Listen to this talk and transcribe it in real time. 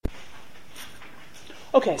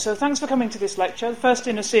Okay, so thanks for coming to this lecture, the first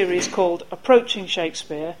in a series called Approaching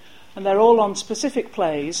Shakespeare, and they're all on specific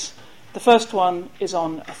plays. The first one is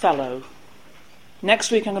on Othello.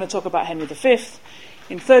 Next week I'm going to talk about Henry V.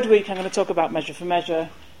 In third week I'm going to talk about Measure for Measure.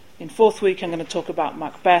 In fourth week I'm going to talk about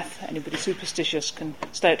Macbeth. Anybody superstitious can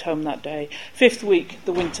stay at home that day. Fifth week,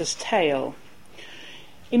 The Winter's Tale.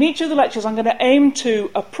 In each of the lectures I'm going to aim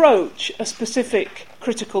to approach a specific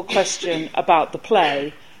critical question about the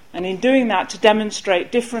play, and in doing that to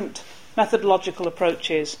demonstrate different methodological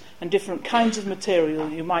approaches and different kinds of material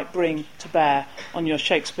you might bring to bear on your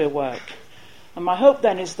Shakespeare work. And my hope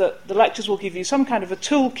then is that the lectures will give you some kind of a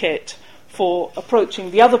toolkit for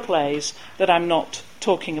approaching the other plays that I'm not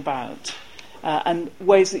talking about, and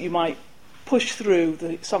ways that you might push through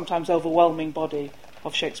the sometimes overwhelming body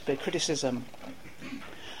of Shakespeare criticism.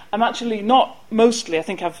 I'm actually not mostly, I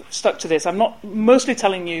think I've stuck to this, I'm not mostly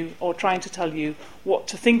telling you or trying to tell you what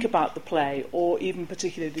to think about the play, or even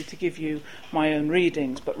particularly to give you my own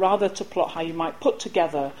readings, but rather to plot how you might put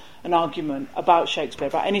together an argument about Shakespeare,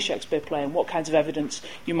 about any Shakespeare play, and what kinds of evidence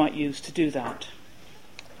you might use to do that.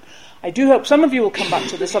 I do hope some of you will come back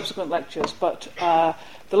to the subsequent lectures, but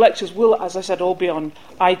the lectures will, as I said, all be on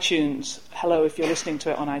iTunes. Hello, if you're listening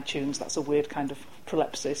to it on iTunes, that's a weird kind of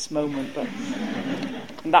prolepsis moment, but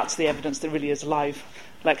and that's the evidence there really is a live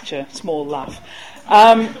lecture, small laugh.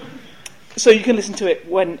 So you can listen to it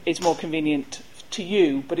when it's more convenient to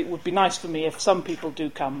you, but it would be nice for me if some people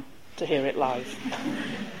do come to hear it live.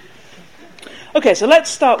 Okay, so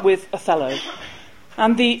let's start with Othello.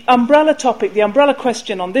 And the umbrella topic, the umbrella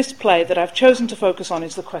question on this play that I've chosen to focus on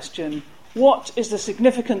is the question, what is the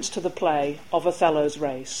significance to the play of Othello's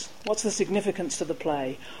race? What's the significance to the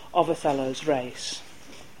play of Othello's race?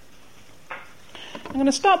 I'm going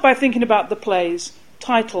to start by thinking about the play's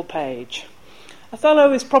title page.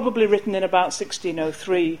 Othello is probably written in about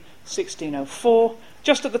 1603, 1604,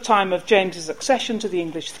 just at the time of James's accession to the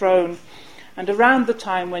English throne, and around the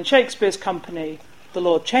time when Shakespeare's company, the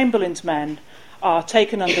Lord Chamberlain's men, are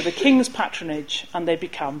taken under the king's patronage and they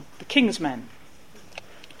become the king's men.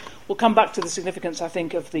 We'll come back to the significance, I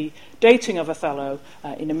think, of the dating of Othello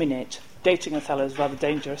in a minute. Dating Othello is rather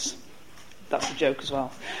dangerous. That's a joke as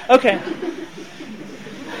well. Okay.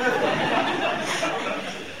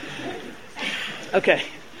 Okay.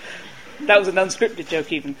 That was an unscripted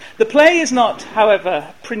joke even. The play is not,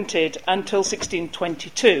 however, printed until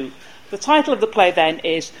 1622. The title of the play then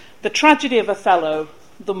is The Tragedy of Othello,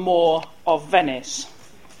 the Moor of Venice.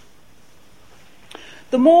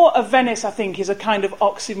 The Moor of Venice, I think, is a kind of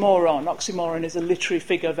oxymoron. Oxymoron is a literary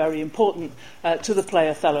figure very important to the play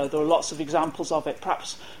Othello. There are lots of examples of it,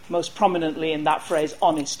 perhaps most prominently in that phrase,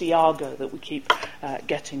 honest Iago, that we keep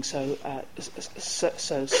getting so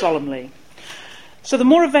solemnly. So the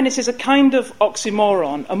Moor of Venice is a kind of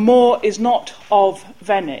oxymoron. A Moor is not of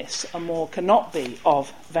Venice. A Moor cannot be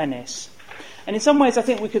of Venice. And in some ways, I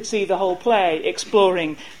think we could see the whole play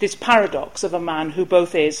exploring this paradox of a man who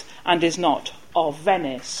both is and is not of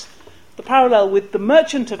Venice. The parallel with The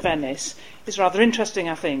Merchant of Venice is rather interesting,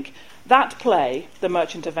 I think. That play, The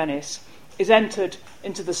Merchant of Venice, is entered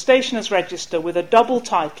into the Stationers' Register with a double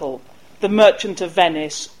title, The Merchant of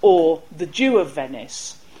Venice or The Jew of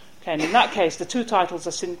Venice. Okay, and in that case, the two titles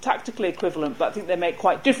are syntactically equivalent, but I think they make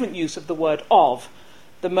quite different use of the word of.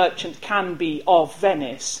 The merchant can be of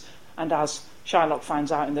Venice, and as Shylock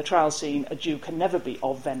finds out in the trial scene, a Jew can never be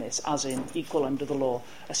of Venice, as in equal under the law,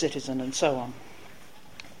 a citizen, and so on.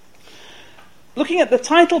 Looking at the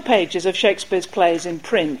title pages of Shakespeare's plays in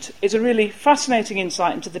print is a really fascinating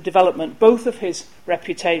insight into the development both of his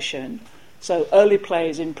reputation. So early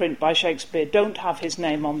plays in print by Shakespeare don't have his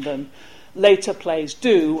name on them. Later plays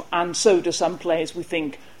do, and so do some plays we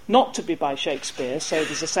think not to be by Shakespeare. So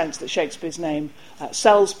there's a sense that Shakespeare's name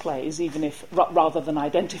sells plays, even if rather than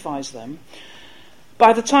identifies them.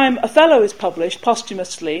 By the time Othello is published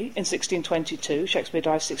posthumously in 1622, Shakespeare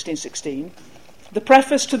dies 1616, the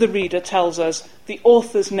preface to the reader tells us the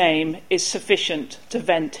author's name is sufficient to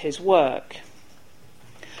vent his work.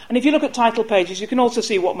 And if you look at title pages, you can also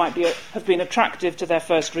see what might have been attractive to their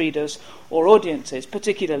first readers or audiences,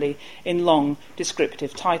 particularly in long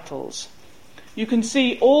descriptive titles. You can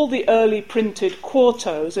see all the early printed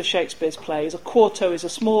quartos of Shakespeare's plays. A quarto is a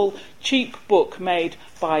small, cheap book made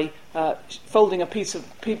by folding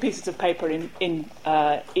pieces of paper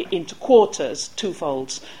into quarters, two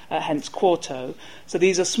folds, hence quarto. So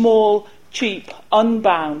these are small, cheap,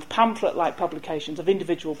 unbound, pamphlet-like publications of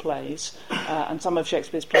individual plays, and some of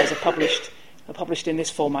Shakespeare's plays are published published in this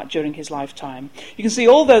format during his lifetime. You can see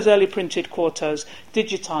all those early printed quartos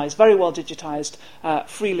digitised, very well digitised,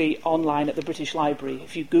 freely online at the British Library.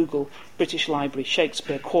 If you Google British Library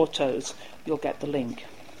Shakespeare quartos, you'll get the link.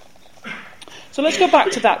 So let's go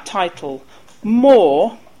back to that title.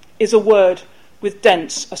 More is a word with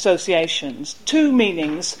dense associations. Two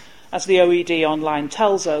meanings, as the OED online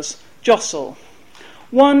tells us, jostle.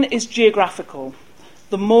 One is geographical.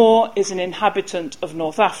 The Moor is an inhabitant of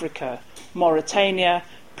North Africa, Mauritania,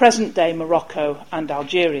 present-day Morocco and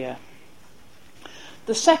Algeria.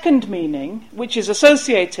 The second meaning, which is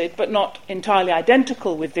associated but not entirely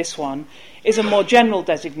identical with this one, is a more general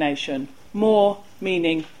designation, Moor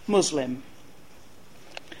meaning Muslim.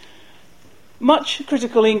 Much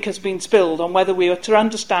critical ink has been spilled on whether we are to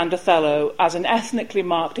understand Othello as an ethnically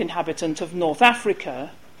marked inhabitant of North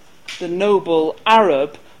Africa, the noble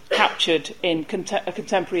Arab captured in a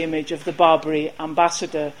contemporary image of the Barbary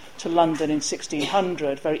ambassador to London in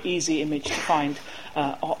 1600, very easy image to find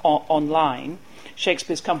online.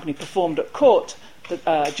 Shakespeare's company performed at court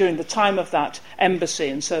during the time of that embassy,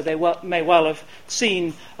 and so they may well have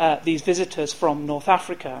seen these visitors from North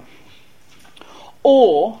Africa.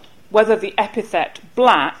 Or whether the epithet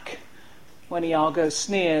black, when Iago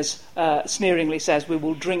sneeringly says, "We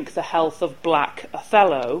will drink the health of black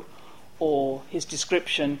Othello," or his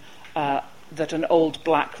description that an old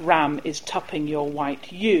black ram is tupping your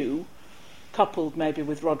white ewe, coupled maybe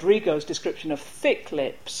with Rodrigo's description of thick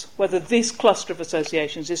lips, whether this cluster of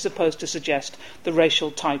associations is supposed to suggest the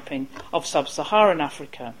racial typing of sub-Saharan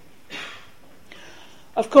Africa.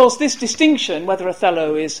 Of course, this distinction, whether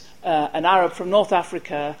Othello is an Arab from North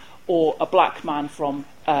Africa or a black man from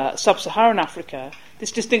sub-Saharan Africa,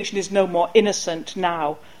 this distinction is no more innocent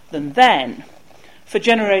now than then. For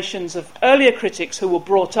generations of earlier critics who were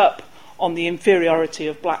brought up on the inferiority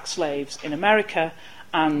of black slaves in America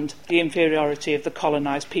and the inferiority of the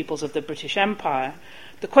colonised peoples of the British Empire,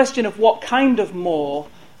 the question of what kind of Moor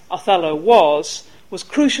Othello was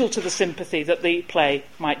crucial to the sympathy that the play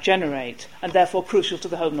might generate, and therefore crucial to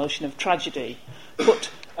the whole notion of tragedy. Put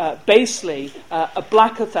basely, a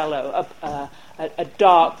black Othello, a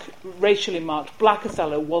dark, racially marked black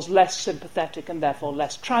Othello was less sympathetic and therefore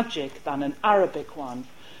less tragic than an Arabic one.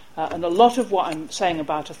 And a lot of what I'm saying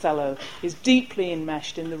about Othello is deeply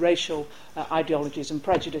enmeshed in the racial ideologies and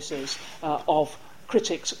prejudices of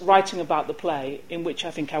critics writing about the play, in which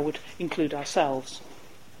I think I would include ourselves.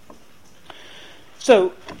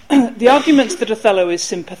 So, the arguments that Othello is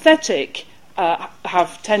sympathetic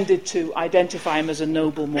have tended to identify him as a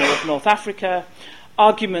noble Moor of North Africa.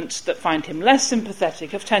 Arguments that find him less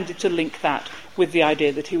sympathetic have tended to link that with the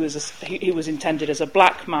idea that he was intended as a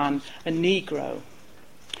black man, a Negro.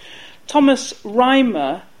 Thomas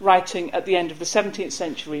Rymer, writing at the end of the 17th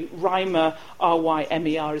century, Rymer,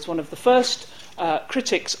 R-Y-M-E-R, is one of the first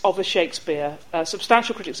critics of a Shakespeare,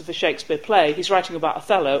 substantial critics of a Shakespeare play. He's writing about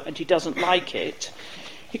Othello and he doesn't like it.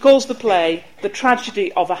 He calls the play the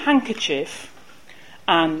tragedy of a handkerchief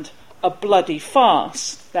and a bloody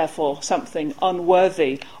farce, therefore something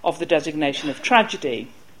unworthy of the designation of tragedy.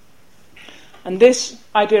 And this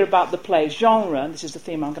idea about the play's genre, and this is the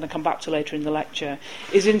theme I'm going to come back to later in the lecture,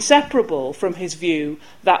 is inseparable from his view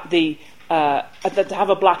that that to have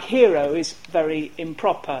a black hero is very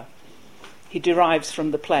improper. He derives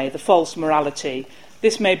from the play the false morality.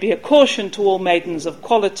 This may be a caution to all maidens of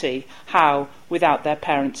quality, how, without their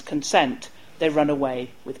parents' consent, they run away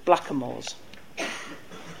with blackamoors.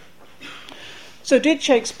 So did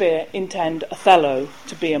Shakespeare intend Othello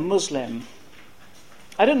to be a Muslim?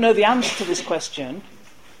 I don't know the answer to this question.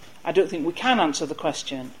 I don't think we can answer the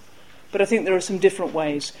question. But I think there are some different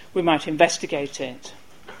ways we might investigate it.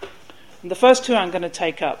 And the first two I'm going to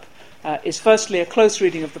take up is firstly a close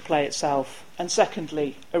reading of the play itself, and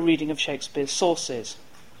secondly a reading of Shakespeare's sources.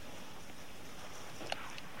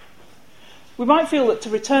 We might feel that to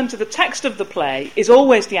return to the text of the play is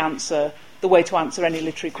always the way to answer any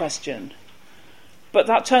literary question. But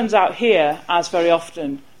that turns out here, as very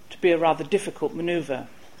often, to be a rather difficult manoeuvre.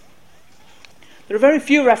 There are very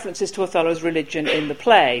few references to Othello's religion in the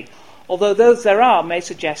play, although those there are may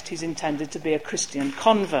suggest he's intended to be a Christian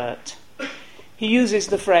convert. He uses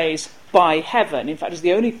the phrase, by heaven. In fact, he's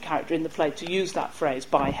the only character in the play to use that phrase,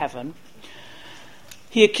 by heaven.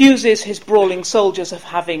 He accuses his brawling soldiers of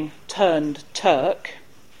having turned Turk,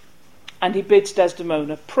 and he bids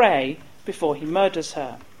Desdemona pray before he murders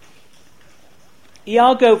her.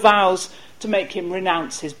 Iago vows to make him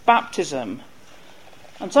renounce his baptism,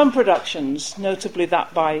 and some productions, notably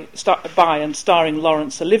that by and starring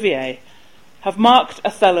Laurence Olivier, have marked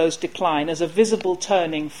Othello's decline as a visible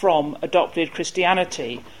turning from adopted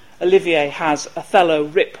Christianity Olivier has Othello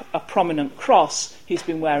rip a prominent cross he's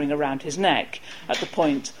been wearing around his neck at the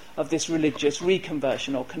point of this religious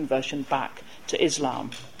reconversion or conversion back to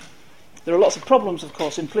Islam. There are lots of problems, of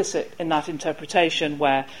course, implicit in that interpretation,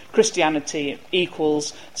 where Christianity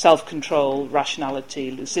equals self-control,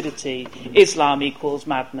 rationality, lucidity, Islam equals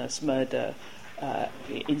madness, murder,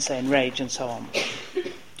 insane rage, and so on.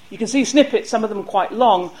 You can see snippets, some of them quite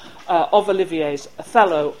long, of Olivier's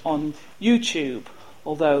Othello on YouTube,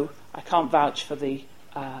 although I can't vouch for the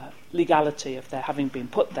legality of their having been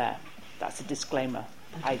put there. That's a disclaimer.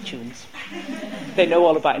 iTunes. They know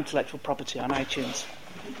all about intellectual property on iTunes.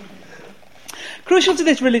 Crucial to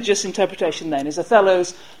this religious interpretation, then, is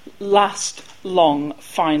Othello's last long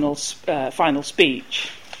final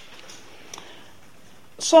speech.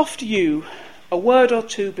 Soft you, a word or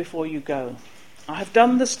two before you go. I have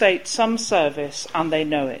done the state some service, and they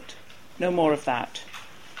know it. No more of that.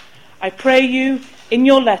 I pray you, in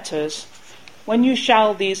your letters, when you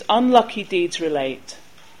shall these unlucky deeds relate,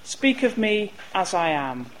 speak of me as I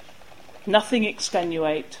am, nothing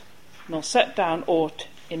extenuate, nor set down aught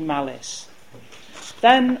in malice.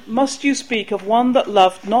 Then must you speak of one that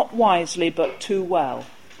loved not wisely but too well,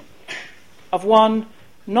 of one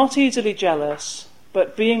not easily jealous,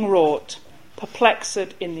 but being wrought,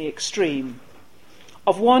 perplexed in the extreme,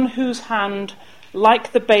 of one whose hand,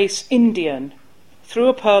 like the base Indian, threw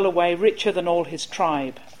a pearl away richer than all his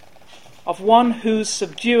tribe, of one whose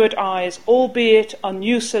subdued eyes, albeit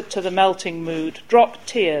unused to the melting mood, dropped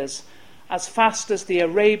tears as fast as the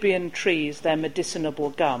Arabian trees their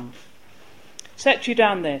medicinable gum. Set you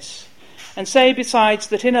down this, and say besides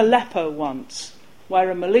that in Aleppo once, where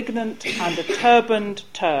a malignant and a turbaned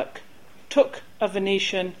Turk took a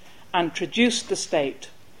Venetian and traduced the state,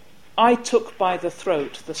 I took by the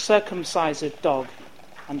throat the circumcised dog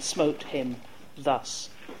and smote him thus.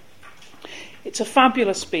 It's a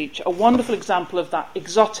fabulous speech, a wonderful example of that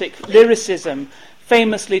exotic lyricism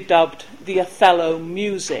famously dubbed the Othello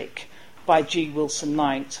music by G. Wilson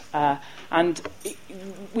Knight,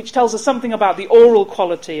 which tells us something about the oral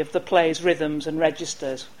quality of the play's rhythms and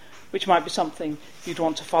registers, which might be something you'd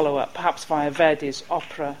want to follow up, perhaps via Verdi's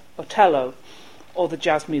opera Otello or the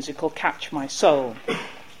jazz musical Catch My Soul.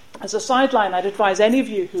 As a sideline, I'd advise any of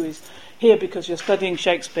you who is here because you're studying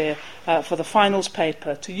Shakespeare for the finals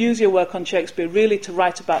paper to use your work on Shakespeare really to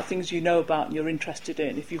write about things you know about and you're interested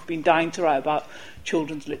in. If you've been dying to write about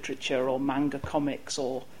children's literature or manga comics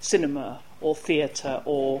or cinema or theatre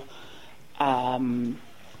or, American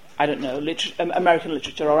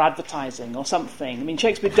literature or advertising or something. I mean,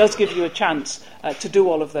 Shakespeare does give you a chance to do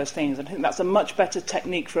all of those things. And I think that's a much better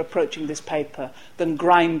technique for approaching this paper than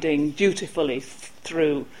grinding dutifully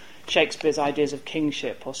through Shakespeare's ideas of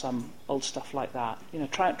kingship or some old stuff like that.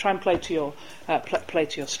 Try and play to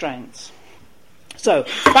your strengths. So,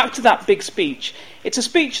 back to that big speech. It's a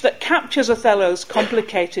speech that captures Othello's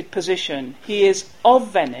complicated position. He is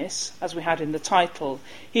of Venice, as we had in the title.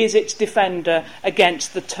 He is its defender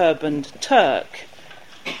against the turbaned Turk.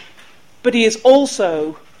 But he is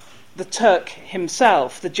also the Turk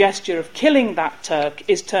himself. The gesture of killing that Turk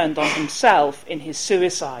is turned on himself in his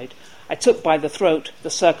suicide. I took by the throat the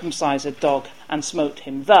circumcised dog and smote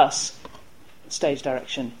him thus. Stage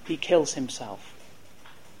direction, he kills himself.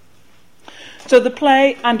 So the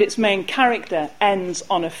play and its main character ends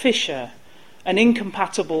on a fissure, an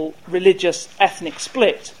incompatible religious ethnic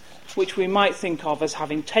split, which we might think of as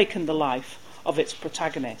having taken the life of its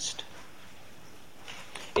protagonist.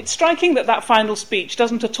 It's striking that final speech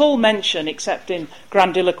doesn't at all mention, except in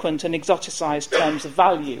grandiloquent and exoticized terms of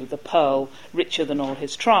value, the pearl richer than all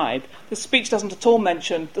his tribe. The speech doesn't at all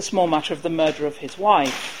mention the small matter of the murder of his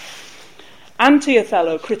wife.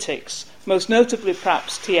 Anti-Othello critics, most notably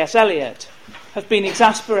perhaps T.S. Eliot, have been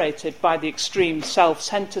exasperated by the extreme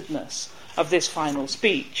self-centeredness of this final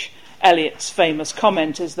speech. Eliot's famous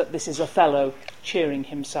comment is that this is Othello cheering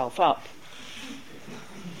himself up.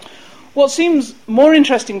 What seems more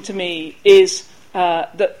interesting to me is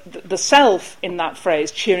that the self in that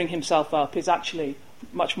phrase, cheering himself up, is actually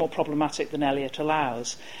much more problematic than Eliot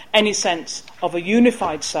allows. Any sense of a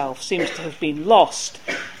unified self seems to have been lost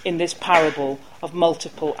in this parable of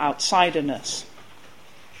multiple outsiderness.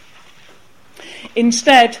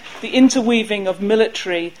 Instead, the interweaving of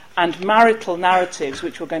military and marital narratives,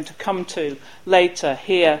 which we're going to come to later,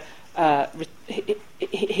 here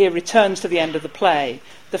returns to the end of the play.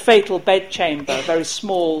 The fatal bedchamber, a very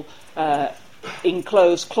small,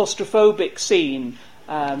 enclosed, claustrophobic scene.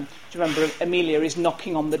 Do you remember Emilia is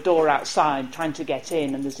knocking on the door outside, trying to get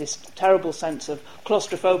in, and there's this terrible sense of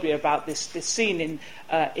claustrophobia about this scene in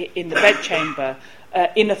the bedchamber.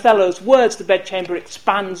 in Othello's words, the bedchamber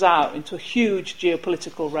expands out into a huge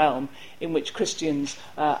geopolitical realm in which Christians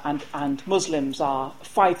and Muslims are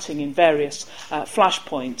fighting in various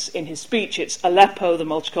flashpoints. In his speech, it's Aleppo, the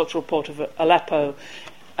multicultural port of Aleppo.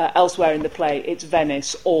 Elsewhere in the play, it's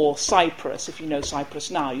Venice or Cyprus. If you know Cyprus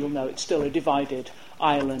now, you'll know it's still a divided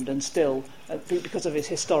island and still, because of its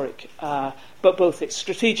historic, but both its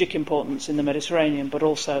strategic importance in the Mediterranean, but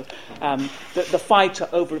also the fight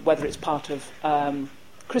over whether it's part of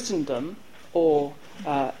Christendom or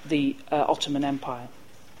the Ottoman Empire.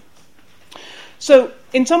 So,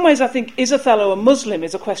 in some ways, I think, is Othello a Muslim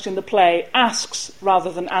is a question the play asks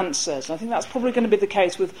rather than answers. And I think that's probably going to be the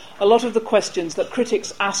case with a lot of the questions that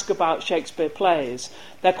critics ask about Shakespeare plays.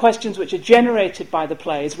 They're questions which are generated by the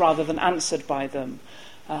plays rather than answered by them.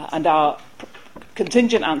 And our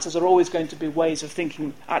contingent answers are always going to be ways of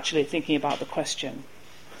actually thinking about the question.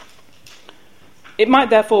 It might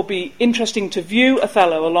therefore be interesting to view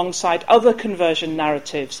Othello alongside other conversion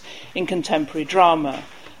narratives in contemporary drama.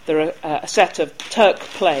 There are a set of Turk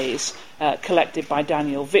plays collected by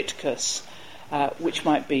Daniel Vitkus, which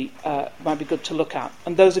might be good to look at.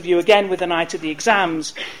 And those of you, again, with an eye to the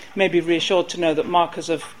exams, may be reassured to know that markers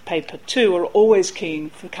of paper 2 are always keen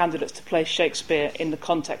for candidates to place Shakespeare in the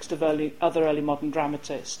context of other early modern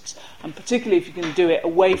dramatists, and particularly if you can do it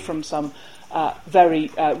away from some very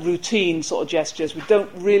routine sort of gestures. We don't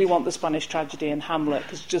really want the Spanish tragedy and Hamlet,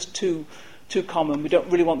 because it's just too common. We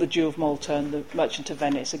don't really want the Jew of Malta and the Merchant of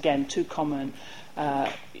Venice. Again, too common.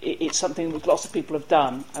 It's something that lots of people have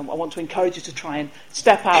done. And I want to encourage you to try and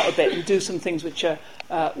step out a bit and do some things which are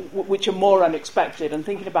more unexpected. And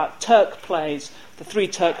thinking about Turk plays, the 3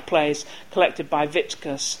 Turk plays collected by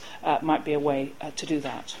Vitkus, might be a way to do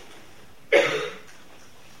that.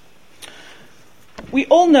 We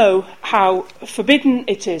all know how forbidden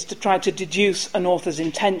it is to try to deduce an author's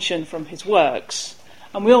intention from his works.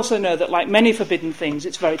 And we also know that, like many forbidden things,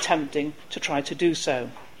 it's very tempting to try to do so.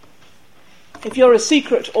 If you're a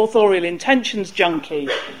secret authorial intentions junkie,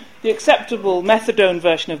 the acceptable methadone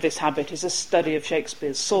version of this habit is a study of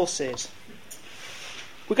Shakespeare's sources.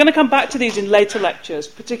 We're going to come back to these in later lectures,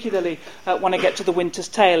 particularly when I get to The Winter's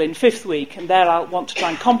Tale in 5th week, and there I'll want to try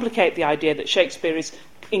and complicate the idea that Shakespeare is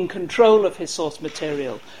in control of his source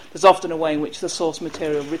material. There's often a way in which the source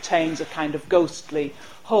material retains a kind of ghostly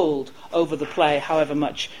hold over the play, however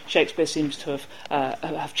much Shakespeare seems to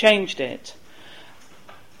have changed it.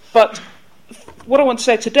 But what I want to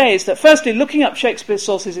say today is that, firstly, looking up Shakespeare's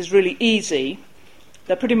sources is really easy.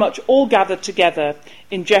 They're pretty much all gathered together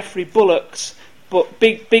in Geoffrey Bullock's book,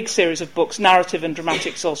 big series of books, Narrative and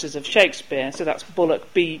Dramatic Sources of Shakespeare. So that's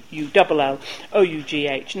Bullock, Bullough,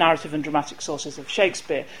 Narrative and Dramatic Sources of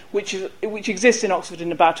Shakespeare, which exists in Oxford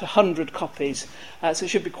in about 100 copies. So it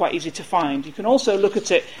should be quite easy to find. You can also look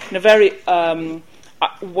at it in a very,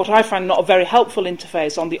 what I find not a very helpful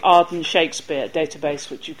interface, on the Arden Shakespeare database,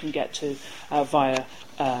 which you can get to via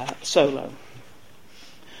Solo.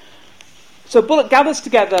 So Bullock gathers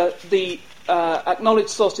together the acknowledged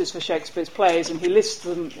sources for Shakespeare's plays, and he lists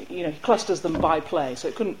them, he clusters them by play, so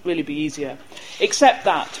it couldn't really be easier. Except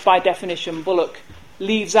that, by definition, Bullock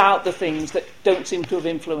leaves out the things that don't seem to have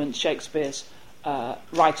influenced Shakespeare's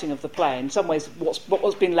writing of the play. In some ways,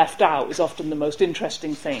 what's been left out is often the most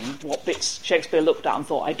interesting thing, what bits Shakespeare looked at and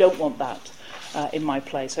thought, I don't want that in my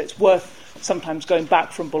play. So it's worth sometimes going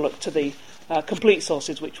back from Bullock to the complete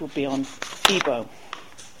sources, which will be on Ebo.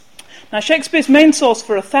 Now, Shakespeare's main source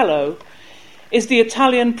for Othello is the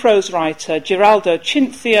Italian prose writer Giraldo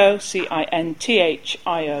Cinthio, Cinthio,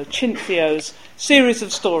 Cinthio's series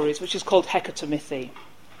of stories, which is called Hecatomythi.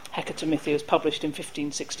 Hecatomythi was published in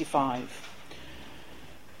 1565.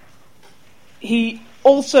 He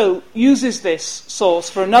also uses this source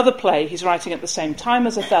for another play he's writing at the same time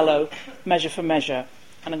as Othello, Measure for Measure.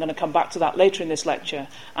 And I'm going to come back to that later in this lecture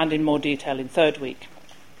and in more detail in 3rd week.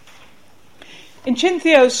 In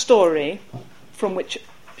Cinthio's story, from which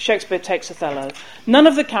Shakespeare takes Othello, none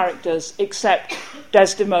of the characters except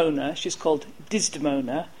Desdemona, she's called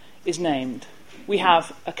Disdemona, is named. We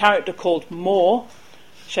have a character called Moore,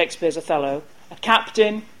 Shakespeare's Othello, a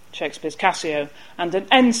captain, Shakespeare's Cassio, and an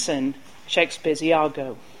ensign, Shakespeare's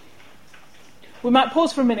Iago. We might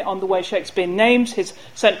pause for a minute on the way Shakespeare names his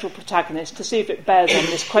central protagonist to see if it bears on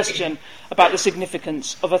this question about the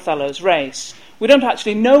significance of Othello's race. We don't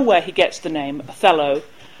actually know where he gets the name Othello,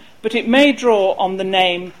 but it may draw on the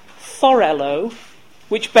name Thorello,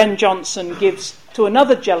 which Ben Jonson gives to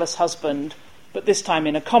another jealous husband, but this time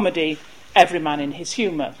in a comedy, Every Man in His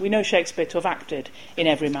Humour. We know Shakespeare to have acted in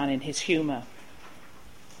Every Man in His Humour.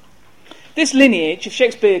 This lineage, if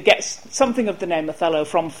Shakespeare gets something of the name Othello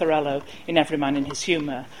from Thorello in Every Man in His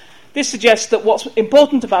Humour, This suggests that what's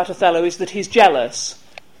important about Othello is that he's jealous,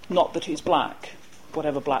 not that he's black,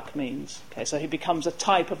 whatever black means. Okay, so he becomes a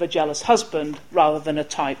type of a jealous husband rather than a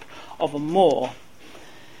type of a Moor.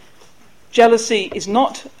 Jealousy is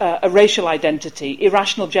not a racial identity.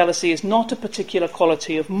 Irrational jealousy is not a particular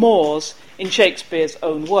quality of Moors in Shakespeare's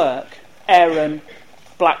own work. Aaron,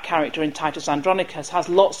 black character in Titus Andronicus, has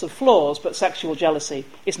lots of flaws, but sexual jealousy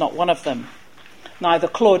is not one of them. Neither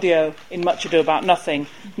Claudio in Much Ado About Nothing,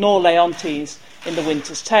 nor Leontes in The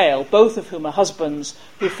Winter's Tale, both of whom are husbands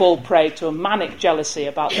who fall prey to a manic jealousy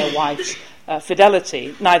about their wife's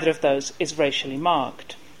fidelity. Neither of those is racially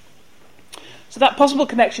marked. So that possible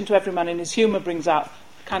connection to Every Man in His Humour brings out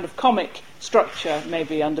a kind of comic structure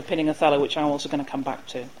maybe underpinning Othello, which I'm also going to come back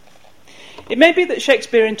to. It may be that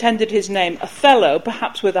Shakespeare intended his name Othello,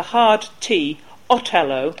 perhaps with a hard T,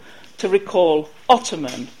 Otello, to recall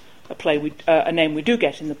Ottoman, a name we do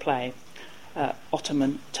get in the play,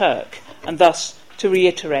 Ottoman Turk, and thus to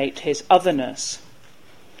reiterate his otherness.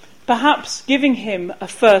 Perhaps giving him a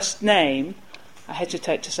first name, I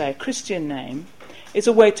hesitate to say a Christian name, is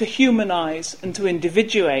a way to humanise and to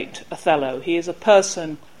individuate Othello. He is a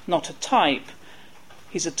person, not a type.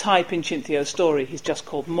 He's a type in Cinthio's story. He's just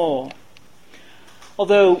called Moor.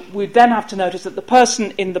 Although we then have to notice that the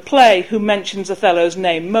person in the play who mentions Othello's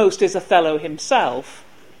name most is Othello himself,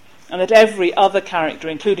 and that every other character,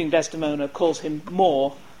 including Desdemona, calls him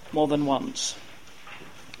Moor more than once.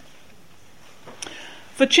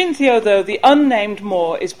 For Cinthio, though, the unnamed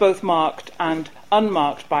Moor is both marked and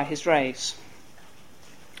unmarked by his race.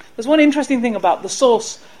 There's one interesting thing about the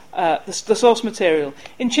source material.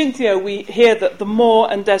 In Cinthio, we hear that the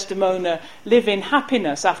Moor and Desdemona live in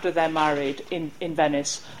happiness after they're married in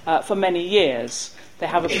Venice for many years. They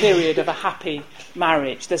have a period of a happy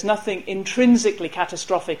marriage. There's nothing intrinsically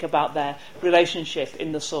catastrophic about their relationship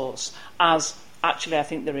in the source, as actually I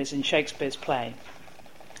think there is in Shakespeare's play.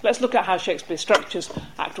 Let's look at how Shakespeare structures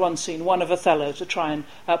Act 1, Scene 1 of Othello to try and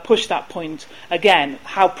push that point again,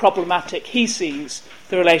 how problematic he sees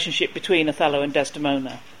the relationship between Othello and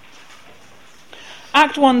Desdemona.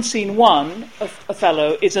 Act 1, Scene 1 of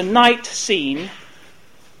Othello is a night scene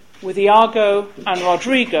with Iago and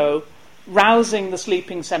Rodrigo rousing the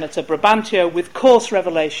sleeping Senator Brabantio with coarse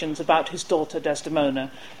revelations about his daughter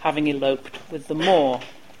Desdemona having eloped with the Moor.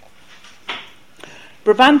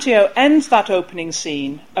 Brabantio ends that opening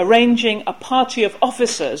scene arranging a party of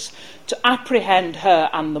officers to apprehend her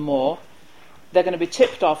and the Moor. They're going to be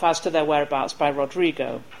tipped off as to their whereabouts by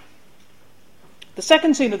Rodrigo. The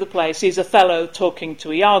second scene of the play sees Othello talking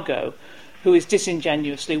to Iago, who is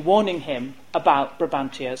disingenuously warning him about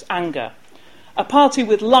Brabantio's anger. A party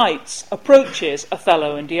with lights approaches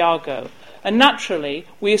Othello and Iago, and naturally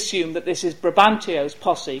we assume that this is Brabantio's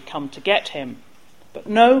posse come to get him. But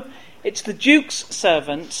no, it's the Duke's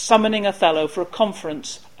servants summoning Othello for a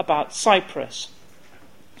conference about Cyprus.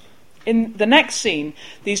 In the next scene,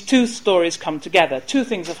 these two stories come together. Two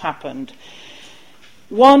things have happened.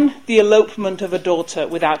 One, the elopement of a daughter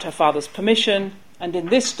without her father's permission, and in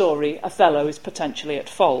this story, Othello is potentially at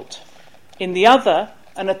fault. In the other,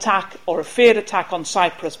 an attack or a feared attack on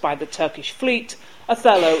Cyprus by the Turkish fleet,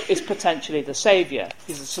 Othello is potentially the saviour.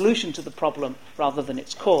 He's a solution to the problem rather than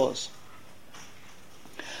its cause.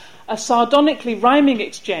 A sardonically rhyming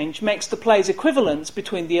exchange makes the play's equivalence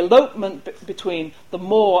between the elopement between the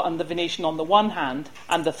Moor and the Venetian on the one hand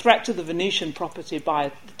and the threat to the Venetian property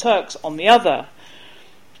by the Turks on the other.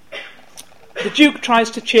 The Duke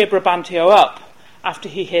tries to cheer Brabantio up after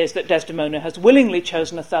he hears that Desdemona has willingly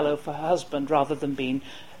chosen Othello for her husband rather than being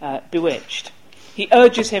bewitched. He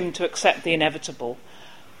urges him to accept the inevitable.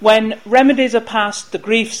 When remedies are past, the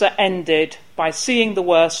griefs are ended, by seeing the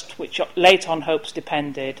worst which late on hopes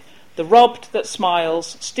depended. The robbed that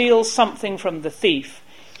smiles steals something from the thief.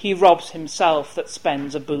 He robs himself that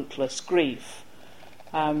spends a bootless grief.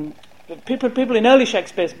 People in early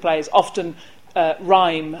Shakespeare's plays often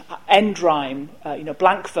end rhyme,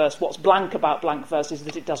 blank verse. What's blank about blank verse is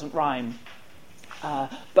that it doesn't rhyme.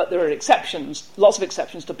 But there are exceptions, lots of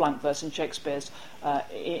exceptions to blank verse in Shakespeare's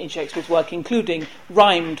work, including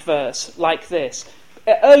rhymed verse like this.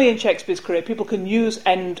 Early in Shakespeare's career, people can use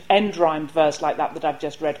end rhymed verse like that I've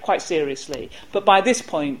just read quite seriously. But by this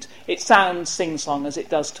point, it sounds sing-song as it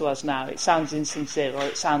does to us now. It sounds insincere, or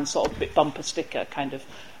it sounds sort of a bit bumper sticker kind of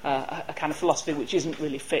a kind of philosophy which isn't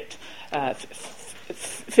really fit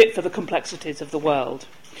for the complexities of the world.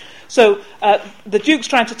 So the Duke's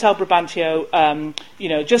trying to tell Brabantio,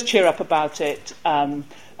 just cheer up about it.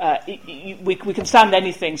 We can stand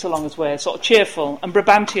anything so long as we're sort of cheerful. And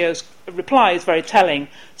Brabantio's reply is very telling.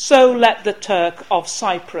 So let the Turk of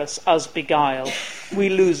Cyprus us beguile. We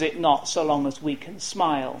lose it not so long as we can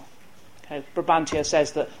smile. Brabantio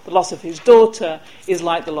says that the loss of his daughter is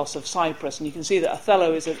like the loss of Cyprus, and you can see that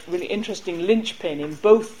Othello is a really interesting linchpin in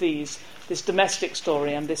both this domestic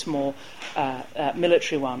story and this more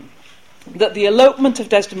military one. That the elopement of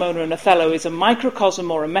Desdemona and Othello is a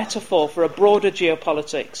microcosm or a metaphor for a broader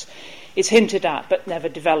geopolitics is hinted at but never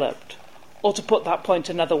developed. Or to put that point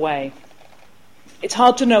another way, it's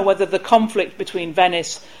hard to know whether the conflict between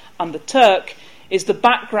Venice and the Turk is the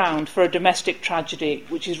background for a domestic tragedy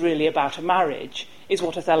which is really about a marriage, is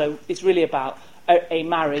what Othello is really about, a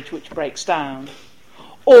marriage which breaks down.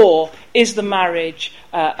 Or is the marriage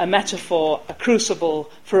a metaphor, a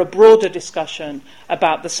crucible for a broader discussion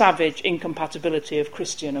about the savage incompatibility of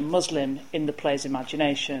Christian and Muslim in the play's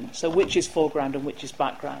imagination? So which is foreground and which is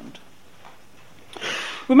background?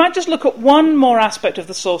 We might just look at one more aspect of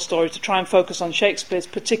the source story to try and focus on Shakespeare's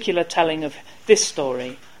particular telling of this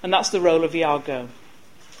story, and that's the role of Iago.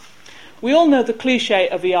 We all know the cliché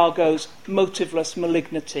of Iago's motiveless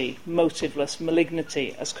malignity,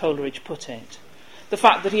 as Coleridge put it. The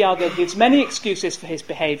fact that Iago gives many excuses for his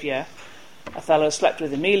behaviour. Othello slept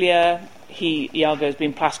with Emilia, Iago has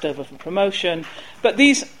been passed over for promotion, but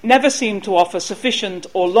these never seem to offer sufficient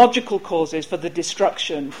or logical causes for the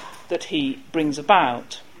destruction that he brings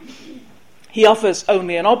about. He offers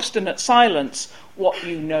only an obstinate silence, what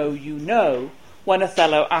you know, when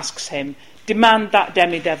Othello asks him, demand that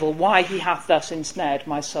demi-devil why he hath thus ensnared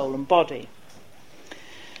my soul and body.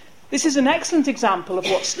 This is an excellent example of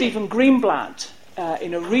what Stephen Greenblatt,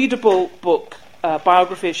 in a readable book,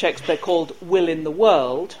 biography of Shakespeare called Will in the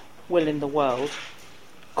World,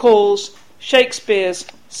 calls Shakespeare's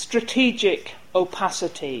strategic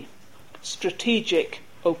opacity.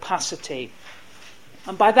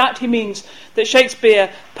 And by that he means that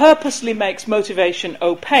Shakespeare purposely makes motivation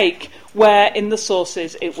opaque where in the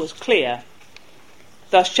sources it was clear.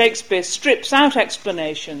 Thus Shakespeare strips out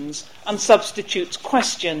explanations and substitutes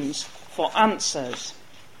questions for answers.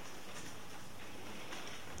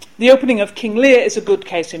 The opening of King Lear is a good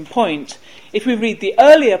case in point. If we read the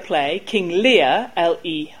earlier play, King Lear,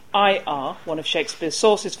 L-E-I-R, one of Shakespeare's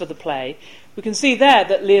sources for the play, we can see there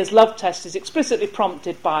that Lear's love test is explicitly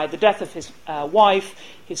prompted by the death of his wife,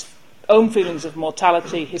 his own feelings of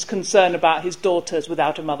mortality, his concern about his daughters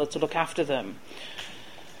without a mother to look after them.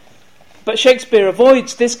 But Shakespeare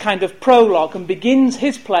avoids this kind of prologue and begins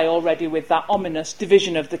his play already with that ominous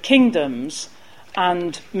division of the kingdoms,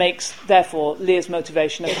 and makes, therefore, Lear's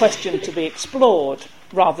motivation a question to be explored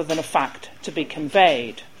rather than a fact to be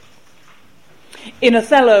conveyed. In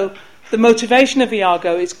Othello, the motivation of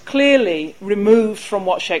Iago is clearly removed from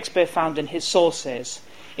what Shakespeare found in his sources.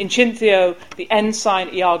 In Cinthio, the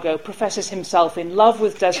ensign Iago professes himself in love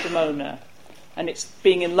with Desdemona, and it's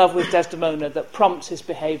being in love with Desdemona that prompts his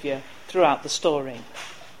behaviour throughout the story.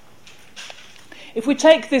 If we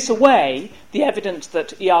take this away, the evidence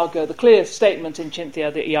that Iago, the clear statement in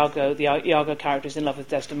Cinthio that the Iago character is in love with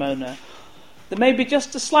Desdemona, there may be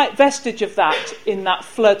just a slight vestige of that in that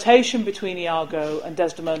flirtation between Iago and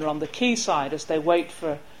Desdemona on the quayside as they wait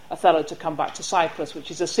for Othello to come back to Cyprus,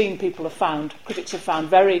 which is a scene critics have found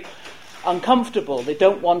very uncomfortable. They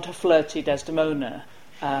don't want a flirty Desdemona,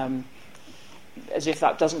 as if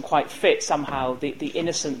that doesn't quite fit somehow the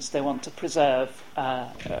innocence they want to preserve,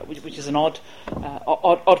 which is an odd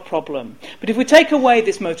problem. But if we take away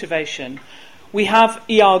this motivation, we have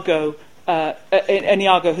Iago, an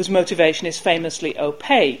Iago whose motivation is famously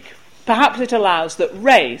opaque. Perhaps it allows that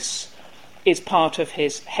race is part of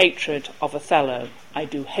his hatred of Othello. I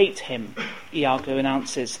do hate him, Iago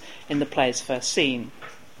announces in the play's first scene.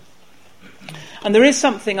 And there is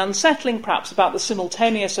something unsettling, perhaps, about the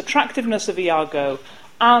simultaneous attractiveness of Iago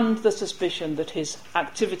and the suspicion that his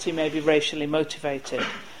activity may be racially motivated.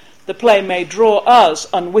 The play may draw us,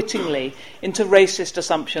 unwittingly, into racist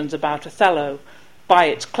assumptions about Othello by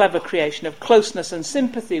its clever creation of closeness and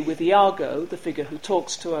sympathy with Iago, the figure who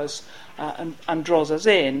talks to us and draws us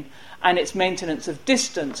in, and its maintenance of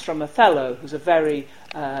distance from Othello, who's a very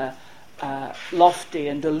lofty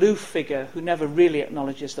and aloof figure who never really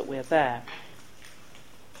acknowledges that we're there.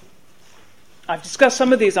 I've discussed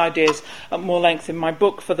some of these ideas at more length in my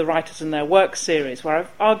book For the Writers and Their Work series, where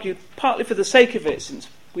I've argued, partly for the sake of it, since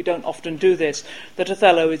we don't often do this, that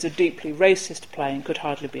Othello is a deeply racist play and could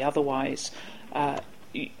hardly be otherwise. But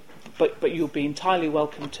you'll be entirely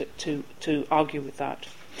welcome to argue with that.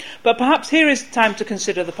 But perhaps here is the time to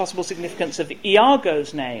consider the possible significance of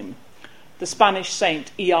Iago's name. The Spanish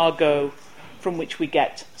saint Iago, from which we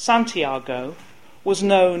get Santiago, was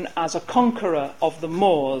known as a conqueror of the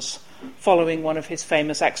Moors, following one of his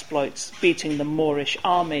famous exploits, beating the Moorish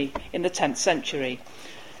army in the 10th century.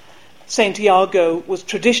 Saint Iago was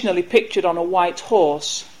traditionally pictured on a white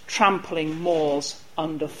horse, trampling Moors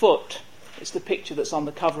underfoot. It's the picture that's on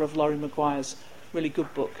the cover of Laurie Maguire's really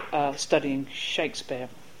good book, Studying Shakespeare.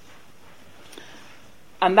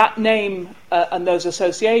 And that name and those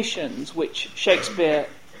associations, which Shakespeare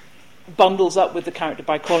bundles up with the character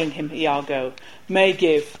by calling him Iago, may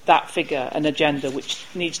give that figure an agenda which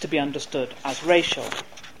needs to be understood as racial.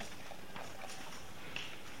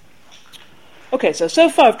 Okay, so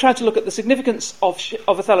far I've tried to look at the significance of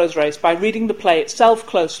Othello's race by reading the play itself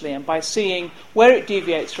closely and by seeing where it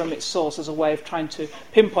deviates from its source as a way of trying to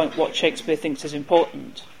pinpoint what Shakespeare thinks is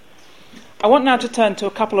important. I want now to turn to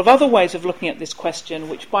a couple of other ways of looking at this question,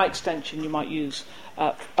 which by extension you might use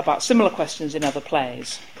about similar questions in other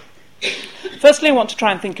plays. Firstly, I want to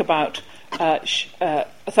try and think about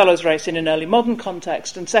Othello's race in an early modern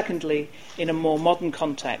context, and secondly, in a more modern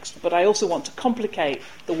context. But I also want to complicate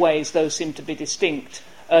the ways those seem to be distinct,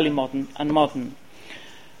 early modern and modern.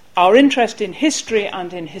 Our interest in history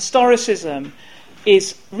and in historicism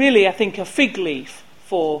is really, I think, a fig leaf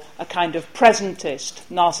for a kind of presentist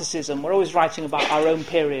narcissism. We're always writing about our own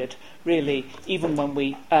period, really, even when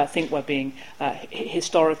we think we're being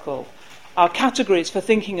historical. Our categories for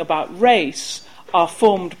thinking about race are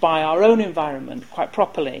formed by our own environment quite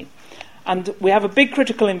properly. And we have a big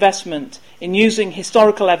critical investment in using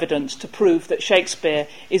historical evidence to prove that Shakespeare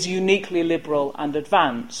is uniquely liberal and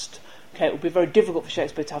advanced. Okay, it would be very difficult for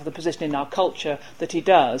Shakespeare to have the position in our culture that he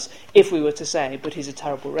does if we were to say, but he's a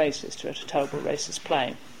terrible racist, or a terrible racist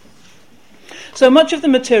play. So much of the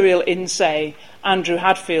material in, say, Andrew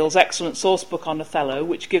Hadfield's excellent source book on Othello,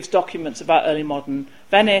 which gives documents about early modern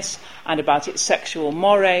Venice and about its sexual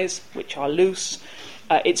mores, which are loose,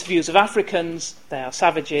 its views of Africans, they are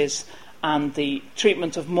savages, and the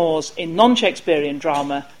treatment of Moors in non-Shakespearean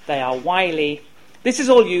drama, they are wily. This is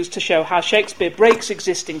all used to show how Shakespeare breaks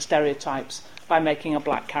existing stereotypes by making a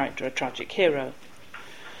black character a tragic hero.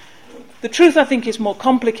 The truth, I think, is more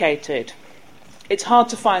complicated. It's hard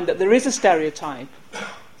to find that there is a stereotype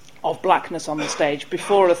of blackness on the stage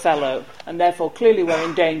before Othello, and therefore clearly we're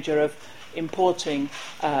in danger of importing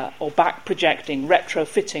or back projecting,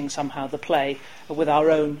 retrofitting somehow the play with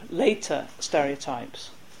our own later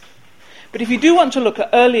stereotypes. But if you do want to look at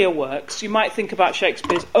earlier works, you might think about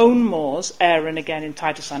Shakespeare's own Moors, Aaron again in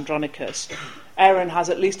Titus Andronicus. Aaron has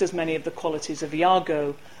at least as many of the qualities of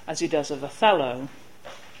Iago as he does of Othello.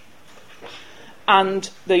 And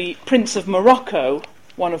the Prince of Morocco,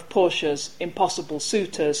 one of Portia's impossible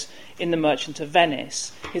suitors in The Merchant of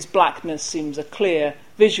Venice, his blackness seems a clear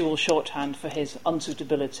visual shorthand for his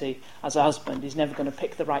unsuitability as a husband. He's never going to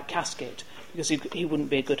pick the right casket because he wouldn't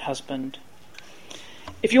be a good husband.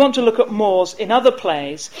 If you want to look at Moors in other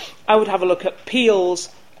plays, I would have a look at Peele's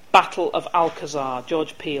Battle of Alcazar,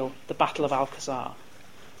 George Peele, The Battle of Alcazar.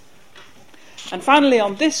 And finally,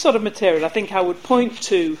 on this sort of material, I think I would point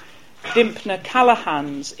to Dimpna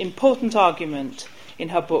Callahan's important argument in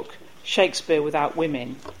her book, Shakespeare Without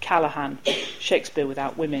Women. Callahan, Shakespeare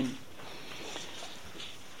Without Women.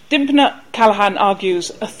 Dimpna Callahan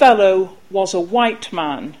argues Othello was a white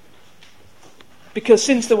man because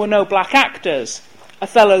since there were no black actors,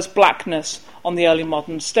 Othello's blackness on the early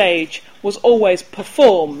modern stage was always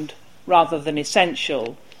performed rather than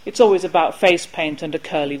essential. It's always about face paint and a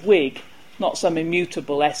curly wig, not some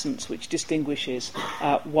immutable essence which distinguishes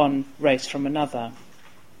one race from another.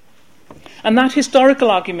 And that historical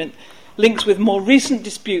argument links with more recent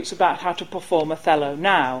disputes about how to perform Othello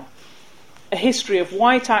now. A history of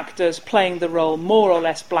white actors playing the role more or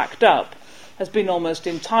less blacked up has been almost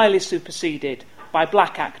entirely superseded by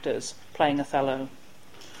black actors playing Othello.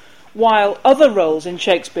 While other roles in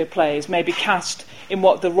Shakespeare plays may be cast in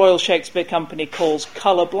what the Royal Shakespeare Company calls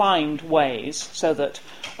colour-blind ways, so that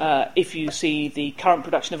if you see the current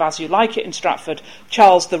production of As You Like It in Stratford,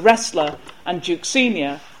 Charles the Wrestler and Duke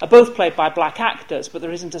Senior are both played by black actors, but there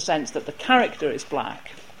isn't a sense that the character is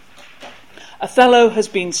black. Othello has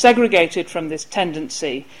been segregated from this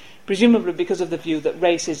tendency, presumably because of the view that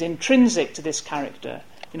race is intrinsic to this character.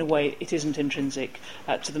 In a way, it isn't intrinsic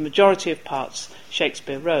to the majority of parts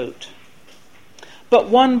Shakespeare wrote. But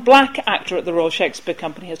one black actor at the Royal Shakespeare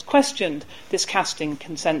Company has questioned this casting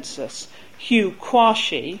consensus. Hugh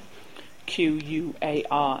Quarshie, Q-U-A-R-S-H-I-E,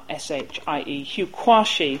 Hugh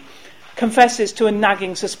Quarshie confesses to a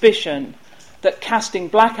nagging suspicion that casting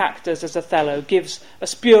black actors as Othello gives a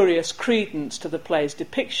spurious credence to the play's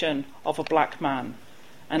depiction of a black man,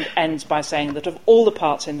 and ends by saying that of all the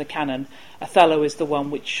parts in the canon, Othello is the one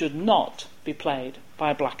which should not be played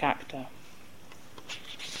by a black actor.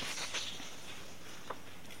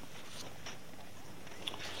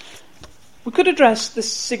 We could address the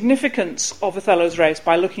significance of Othello's race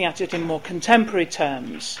by looking at it in more contemporary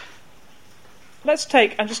terms. I'm just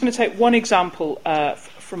going to take one example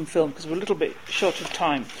from film because we're a little bit short of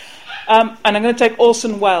time. And I'm going to take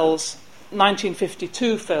Orson Welles'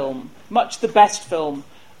 1952 film, much the best film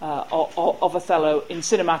of Othello in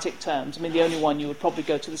cinematic terms. I mean, the only one you would probably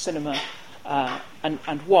go to the cinema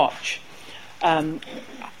and watch.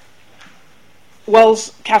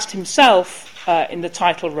 Welles cast himself in the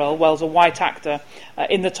title role. Welles, a white actor,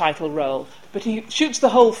 in the title role. But he shoots the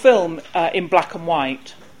whole film in black and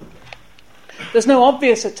white. There's no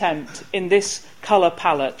obvious attempt in this colour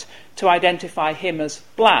palette to identify him as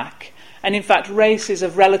black, and in fact race is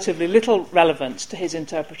of relatively little relevance to his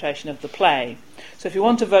interpretation of the play. So if you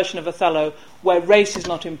want a version of Othello where race is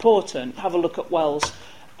not important, have a look at Welles'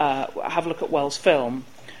 film.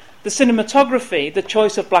 The cinematography, the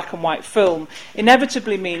choice of black and white film,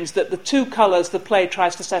 inevitably means that the two colours the play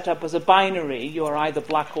tries to set up as a binary, you are either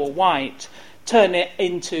black or white, turn it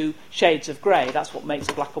into shades of grey. That's what makes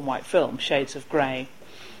a black and white film, shades of grey.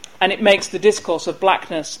 And it makes the discourse of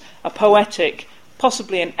blackness a poetic,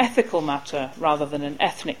 possibly an ethical matter rather than an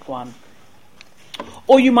ethnic one.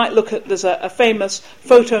 Or you might look at, there's a famous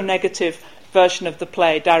photo-negative version of the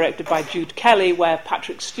play directed by Jude Kelly where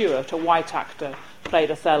Patrick Stewart, a white actor,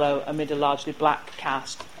 played Othello amid a largely black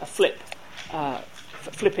cast,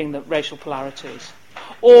 flipping the racial polarities.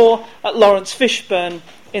 Or at Lawrence Fishburne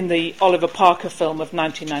in the Oliver Parker film of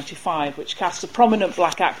 1995, which casts a prominent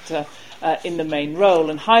black actor in the main role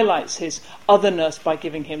and highlights his otherness by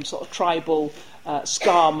giving him sort of tribal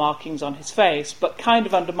scar markings on his face, but kind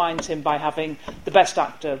of undermines him by having the best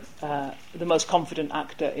actor, the most confident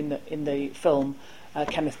actor in the film,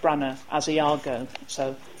 Kenneth Branagh, as Iago.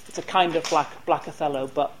 So it's a kind of black Othello,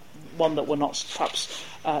 but one that we're not perhaps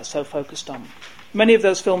so focused on. Many of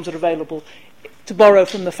those films are available to borrow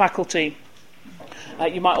from the faculty.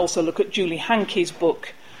 You might also look at Julie Hankey's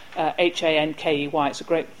book, Hankey. It's a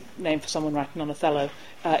great name for someone writing on Othello,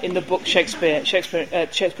 in the book Shakespeare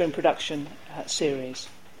in Production series.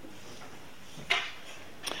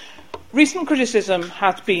 Recent criticism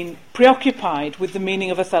has been preoccupied with the meaning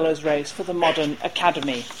of Othello's race for the modern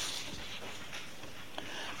academy.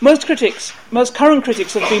 Most current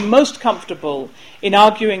critics have been most comfortable in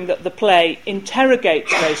arguing that the play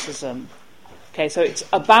interrogates racism. Okay, so it's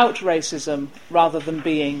about racism rather than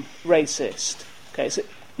being racist. Okay, so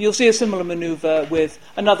you'll see a similar manoeuvre with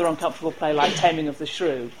another uncomfortable play like Taming of the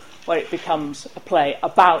Shrew, where it becomes a play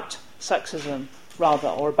about sexism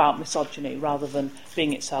or about misogyny, rather than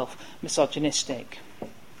being itself misogynistic.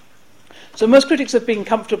 So most critics have been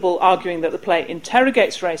comfortable arguing that the play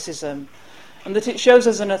interrogates racism and that it shows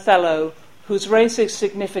us an Othello whose race is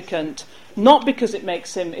significant not because it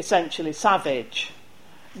makes him essentially savage,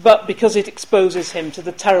 but because it exposes him to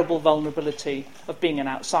the terrible vulnerability of being an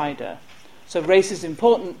outsider. So race is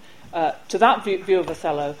important to that view of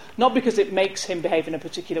Othello, not because it makes him behave in a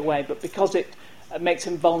particular way, but because it makes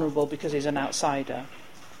him vulnerable because he's an outsider.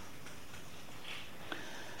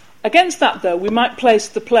 Against that, though, we might place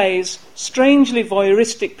the play's strangely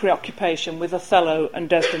voyeuristic preoccupation with Othello and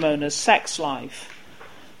Desdemona's sex life.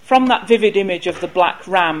 From that vivid image of the black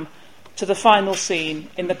ram to the final scene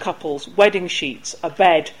in the couple's wedding sheets, a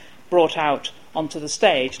bed brought out onto the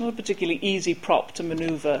stage. Not a particularly easy prop to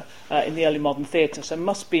manoeuvre in the early modern theatre, so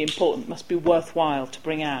must be important, must be worthwhile to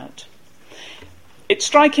bring out. It's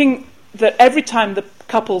striking that every time the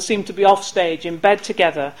couple seem to be off stage in bed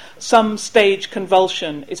together, some stage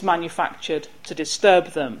convulsion is manufactured to disturb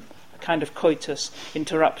them, a kind of coitus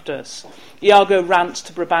interruptus. Iago rants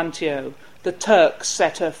to Brabantio, the Turks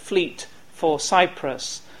set a fleet for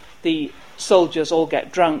Cyprus, the soldiers all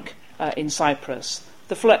get drunk in Cyprus.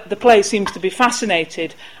 The play seems to be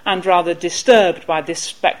fascinated and rather disturbed by this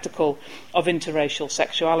spectacle of interracial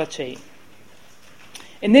sexuality.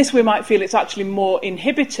 In this, we might feel it's actually more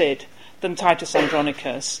inhibited than Titus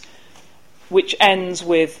Andronicus, which ends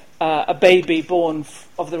with a baby born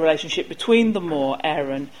of the relationship between the Moor,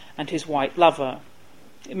 Aaron, and his white lover.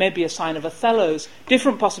 It may be a sign of Othello's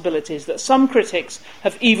different possibilities that some critics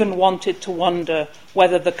have even wanted to wonder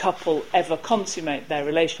whether the couple ever consummate their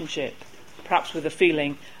relationship, perhaps with a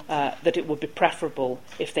feeling that it would be preferable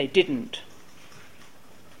if they didn't.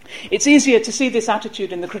 It's easier to see this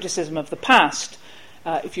attitude in the criticism of the past.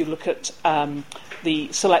 If you look at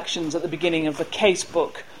the selections at the beginning of the case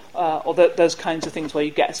book, or those kinds of things where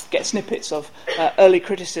you get snippets of early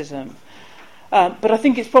criticism. But I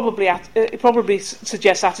think it probably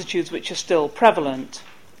suggests attitudes which are still prevalent.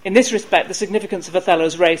 In this respect, the significance of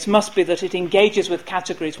Othello's race must be that it engages with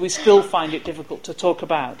categories we still find it difficult to talk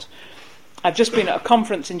about. I've just been at a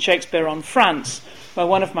conference in Shakespeare on France, where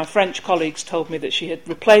one of my French colleagues told me that she had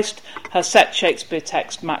replaced her set Shakespeare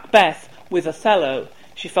text Macbeth with Othello.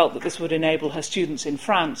 She felt that this would enable her students in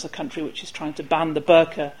France, a country which is trying to ban the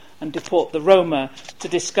burqa and deport the Roma, to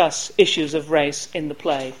discuss issues of race in the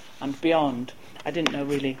play and beyond. I didn't know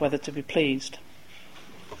really whether to be pleased.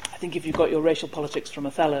 I think if you got your racial politics from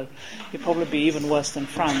Othello, you'd probably be even worse than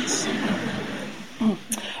France.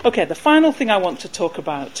 Okay, the final thing I want to talk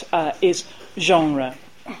about is genre.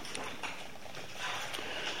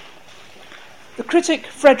 The critic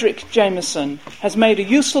Fredric Jameson has made a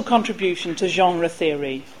useful contribution to genre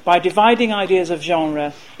theory by dividing ideas of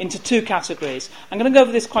genre into two categories. I'm going to go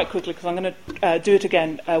over this quite quickly because I'm going to do it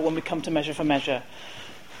again when we come to Measure for Measure.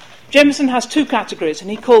 Jameson has two categories, and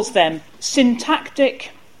he calls them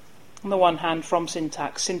syntactic, on the one hand, from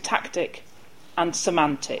syntax, syntactic and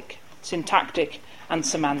semantic. Syntactic and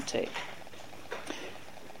semantic.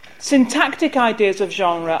 Syntactic ideas of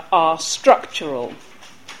genre are structural.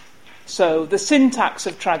 So the syntax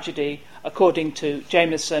of tragedy, according to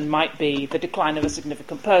Jameson, might be the decline of a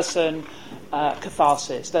significant person,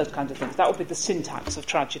 catharsis, those kinds of things. That would be the syntax of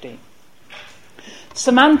tragedy.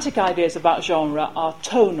 Semantic ideas about genre are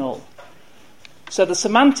tonal. So the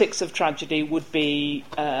semantics of tragedy would be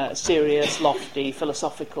serious, lofty,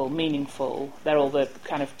 philosophical, meaningful. They're all the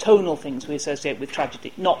kind of tonal things we associate with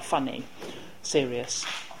tragedy, not funny, serious.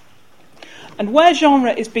 And where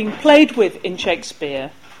genre is being played with in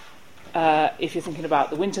Shakespeare, if you're thinking about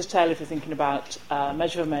The Winter's Tale, if you're thinking about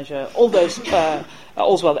Measure for Measure, all those,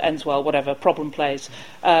 All's Well That Ends Well, whatever, problem plays,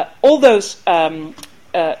 all those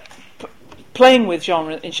playing with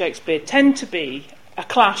genre in Shakespeare tend to be a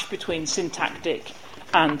clash between syntactic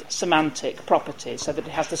and semantic properties, so that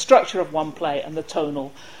it has the structure of one play and the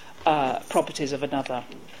tonal properties of another.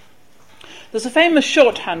 There's a famous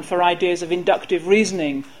shorthand for ideas of inductive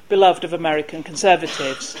reasoning beloved of American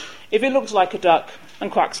conservatives. If it looks like a duck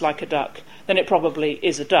and quacks like a duck, then it probably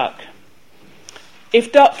is a duck.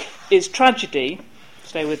 If duck is tragedy,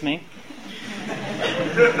 stay with me,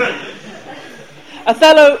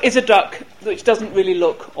 Othello is a duck which doesn't really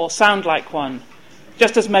look or sound like one,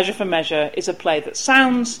 just as Measure for Measure is a play that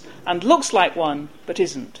sounds and looks like one, but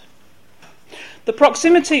isn't. The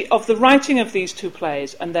proximity of the writing of these two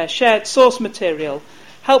plays and their shared source material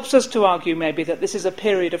helps us to argue maybe that this is a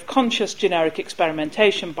period of conscious generic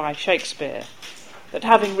experimentation by Shakespeare, that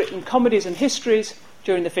having written comedies and histories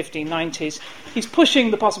during the 1590s, he's pushing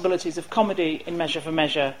the possibilities of comedy in Measure for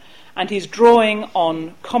Measure, and he's drawing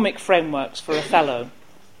on comic frameworks for Othello.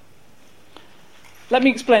 Let me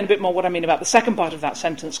explain a bit more what I mean about the second part of that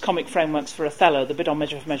sentence, comic frameworks for Othello. The bit on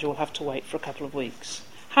Measure for Measure will have to wait for a couple of weeks.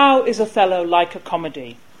 How is Othello like a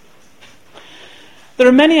comedy? There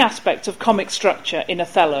are many aspects of comic structure in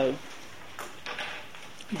Othello.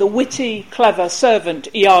 The witty, clever servant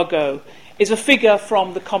Iago is a figure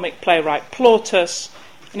from the comic playwright Plautus,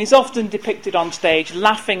 and he's often depicted on stage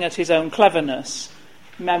laughing at his own cleverness,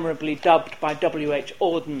 memorably dubbed by W.H.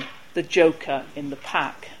 Auden the Joker in the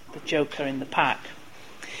Pack. The Joker in the Pack.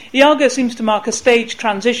 Iago seems to mark a stage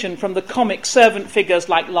transition from the comic servant figures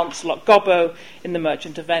like Lancelot Gobbo in The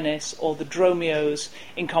Merchant of Venice or the Dromios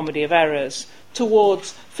in Comedy of Errors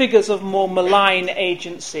towards figures of more malign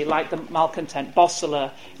agency like the malcontent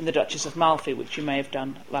Bossola in The Duchess of Malfi, which you may have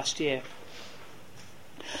done last year.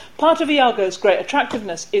 Part of Iago's great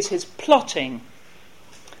attractiveness is his plotting,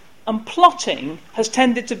 and plotting has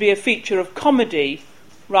tended to be a feature of comedy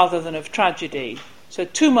rather than of tragedy. So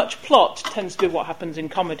too much plot tends to be what happens in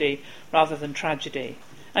comedy rather than tragedy.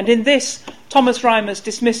 And in this, Thomas Rymer's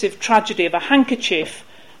dismissive tragedy of a handkerchief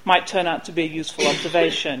might turn out to be a useful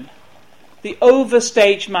observation. The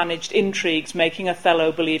overstage managed intrigues making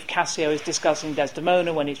Othello believe Cassio is discussing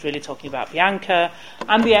Desdemona when he's really talking about Bianca,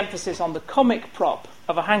 and the emphasis on the comic prop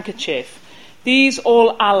of a handkerchief, these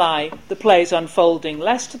all ally the play's unfolding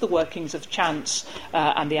less to the workings of chance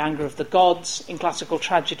and the anger of the gods in classical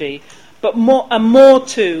tragedy, but more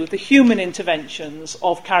to the human interventions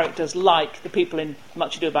of characters like the people in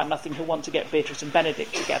Much Ado About Nothing who want to get Beatrice and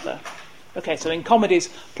Benedict together. Okay, so in comedies,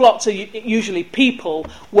 plots are usually people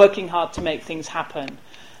working hard to make things happen.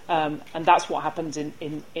 And that's what happens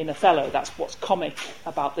in Othello. That's what's comic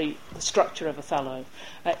about the structure of Othello.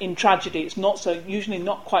 In tragedy, it's usually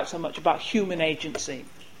not quite so much about human agency.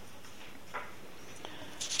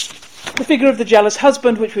 The figure of the jealous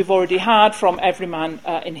husband, which we've already had from Everyman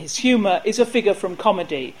in his humour, is a figure from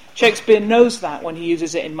comedy. Shakespeare knows that when he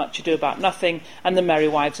uses it in Much Ado About Nothing and The Merry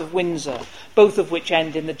Wives of Windsor, both of which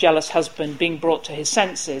end in the jealous husband being brought to his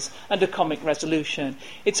senses and a comic resolution.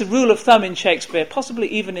 It's a rule of thumb in Shakespeare, possibly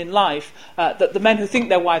even in life, that the men who think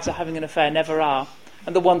their wives are having an affair never are,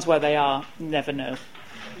 and the ones where they are never know.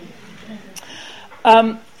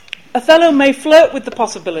 Othello may flirt with the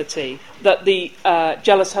possibility that the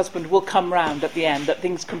jealous husband will come round at the end, that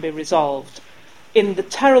things can be resolved. In the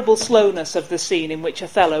terrible slowness of the scene in which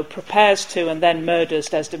Othello prepares to and then murders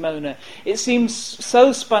Desdemona, it seems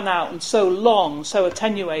so spun out and so long, so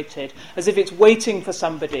attenuated, as if it's waiting for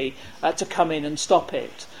somebody to come in and stop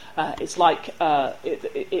it. It's like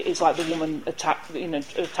the woman attached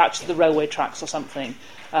to the railway tracks or something.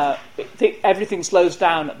 Everything slows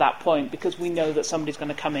down at that point because we know that somebody's going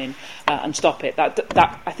to come in and stop it.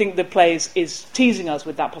 That I think the play is teasing us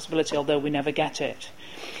with that possibility, although we never get it.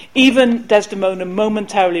 Even Desdemona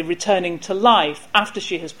momentarily returning to life after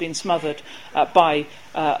she has been smothered by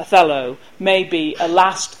Othello may be a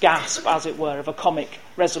last gasp, as it were, of a comic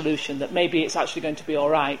resolution, that maybe it's actually going to be all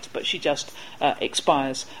right, but she just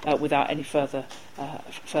expires without any further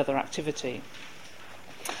activity.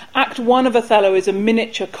 Act 1 of Othello is a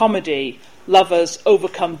miniature comedy. Lovers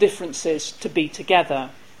overcome differences to be together.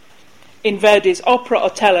 In Verdi's opera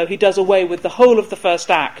Otello, he does away with the whole of the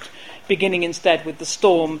first act, beginning instead with the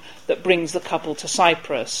storm that brings the couple to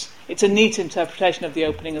Cyprus. It's a neat interpretation of the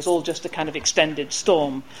opening as all just a kind of extended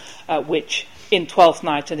storm, which in Twelfth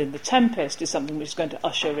Night and in The Tempest is something which is going to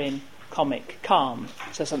usher in comic calm.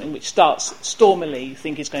 So something which starts stormily, you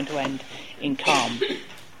think is going to end in calm.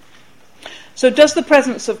 So does the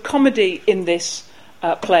presence of comedy in this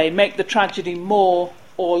play make the tragedy more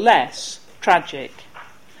or less tragic?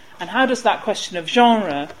 And how does that question of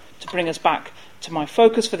genre, to bring us back to my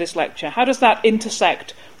focus for this lecture, how does that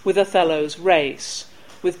intersect with Othello's race,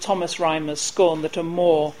 with Thomas Rymer's scorn that a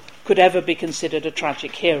Moor could ever be considered a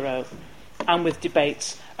tragic hero, and with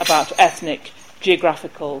debates about ethnic,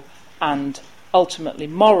 geographical, and ultimately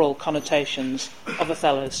moral connotations of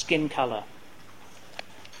Othello's skin colour?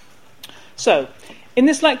 So, in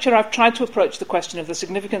this lecture I've tried to approach the question of the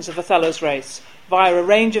significance of Othello's race via a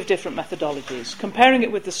range of different methodologies, comparing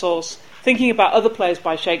it with the source, thinking about other plays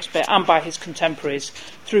by Shakespeare and by his contemporaries,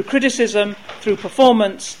 through criticism, through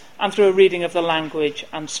performance, and through a reading of the language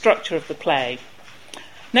and structure of the play.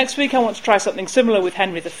 Next week I want to try something similar with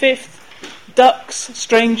Henry V. Ducks,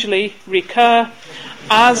 strangely, recur,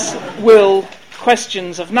 as will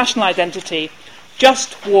questions of national identity,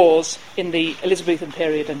 just wars in the Elizabethan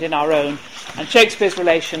period and in our own, and Shakespeare's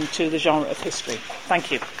relation to the genre of history.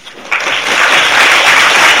 Thank you.